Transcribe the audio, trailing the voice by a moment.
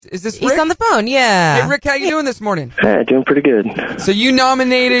Is this Rick? He's on the phone, yeah. Hey, Rick, how you doing this morning? Hey, doing pretty good. So you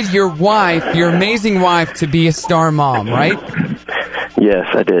nominated your wife, your amazing wife, to be a star mom, right? Yes,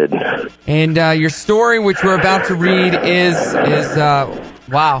 I did. And your story, which we're about to read, is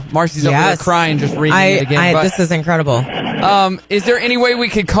wow. Marci's over there crying just reading it again. But, this is incredible. is there any way we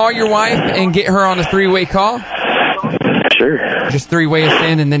could call your wife and get her on a three-way call? Sure. Just three-way us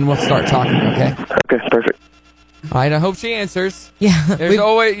in, and then we'll start talking, okay? Okay, perfect. All right, I hope she answers. Yeah. There's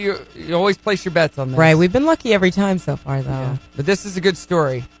always you always place your bets on this. Right, we've been lucky every time so far, though. Yeah. But this is a good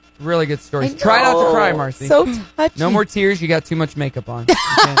story. Really good story. Try not to cry, Marci. So touching. No more tears. You got too much makeup on.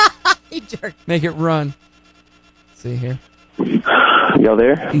 You jerk. Make it run. Let's see here. Y'all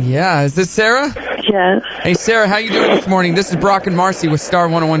there? Yeah. Is this Sarah? Yes. Hey, Sarah, how you doing this morning? This is Brock and Marci with Star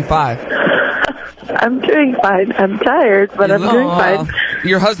 1015. I'm doing fine. I'm tired, but I'm doing fine.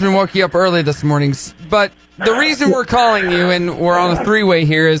 Your husband woke you up early this morning. But the reason we're calling you, and we're on a three-way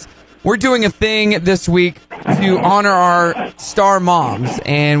here, is we're doing a thing this week to honor our star moms.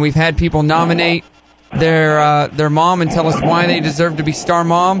 And we've had people nominate their mom and tell us why they deserve to be star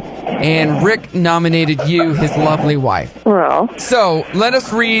mom. And Rick nominated you, his lovely wife. Well. So let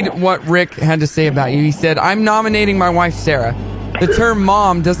us read what Rick had to say about you. He said, I'm nominating my wife, Sarah. The term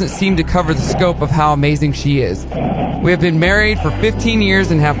mom doesn't seem to cover the scope of how amazing she is. We have been married for 15 years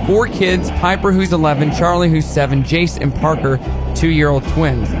and have 4 kids, Piper, who's 11, Charlie, who's 7, Jace, and Parker, 2-year-old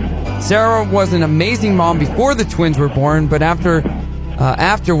twins. Sarah was an amazing mom before the twins were born, but after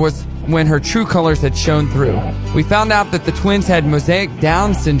was when her true colors had shown through. We found out that the twins had mosaic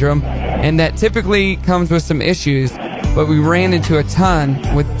Down syndrome, and that typically comes with some issues, but we ran into a ton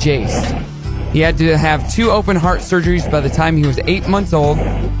with Jace. He had to have 2 open heart surgeries by the time he was 8 months old,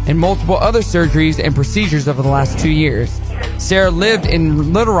 and multiple other surgeries and procedures over the last 2 years. Sarah lived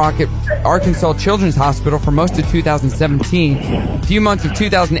in Little Rock at Arkansas Children's Hospital for most of 2017, a few months of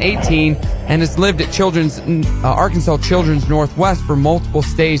 2018, and has lived at Arkansas Children's Northwest for multiple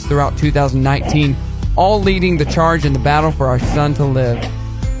stays throughout 2019, all leading the charge in the battle for our son to live.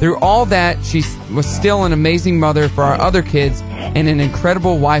 Through all that, she was still an amazing mother for our other kids and an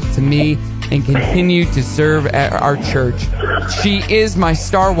incredible wife to me, and continue to serve at our church. She is my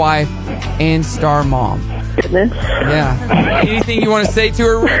star wife and star mom. Goodness. Yeah. Anything you want to say to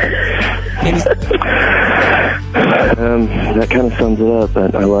her, Rick? That kind of sums it up.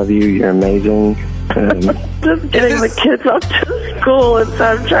 I love you. You're amazing. Just getting the kids off to school, and so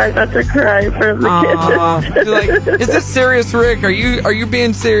I'm trying not to cry for the kids. You're like, is this serious, Rick? Are you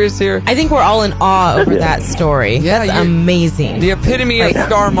being serious here? I think we're all in awe over that story. Yeah, that's amazing. The epitome of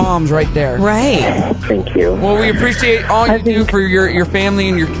star moms right there. Right. Thank you. Well, we appreciate all you do for your family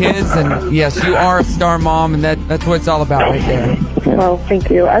and your kids, and yes, you are a star mom, and that's what it's all about right there. Well, thank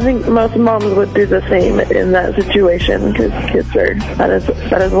you. I think most moms would do the same in that situation, because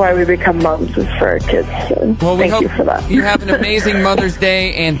that is why we become moms, is for our kids. So well, we thank hope you for that. You have an amazing Mother's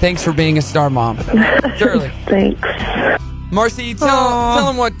Day, and thanks for being a star mom. Shirley. Thanks. Marci, tell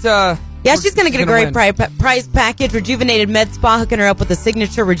them what... Yeah, she's going to get a great prize package. Rejuvenated Med Spa hooking her up with a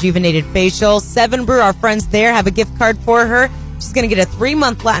signature rejuvenated facial. 7 Brew, our friends there, have a gift card for her. She's going to get a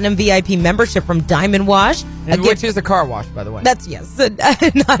 3-month Platinum VIP membership from Diamond Wash. Which is a car wash, by the way. That's, yes,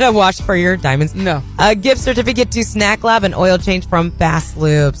 not a wash for your diamonds. No. A gift certificate to Snack Lab and oil change from Fast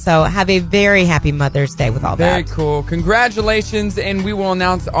Lube. So have a very happy Mother's Day with all that. Very cool. Congratulations, and we will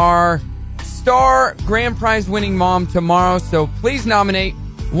announce our star grand prize winning mom tomorrow. So please nominate.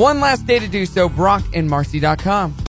 One last day to do so, brockandmarci.com.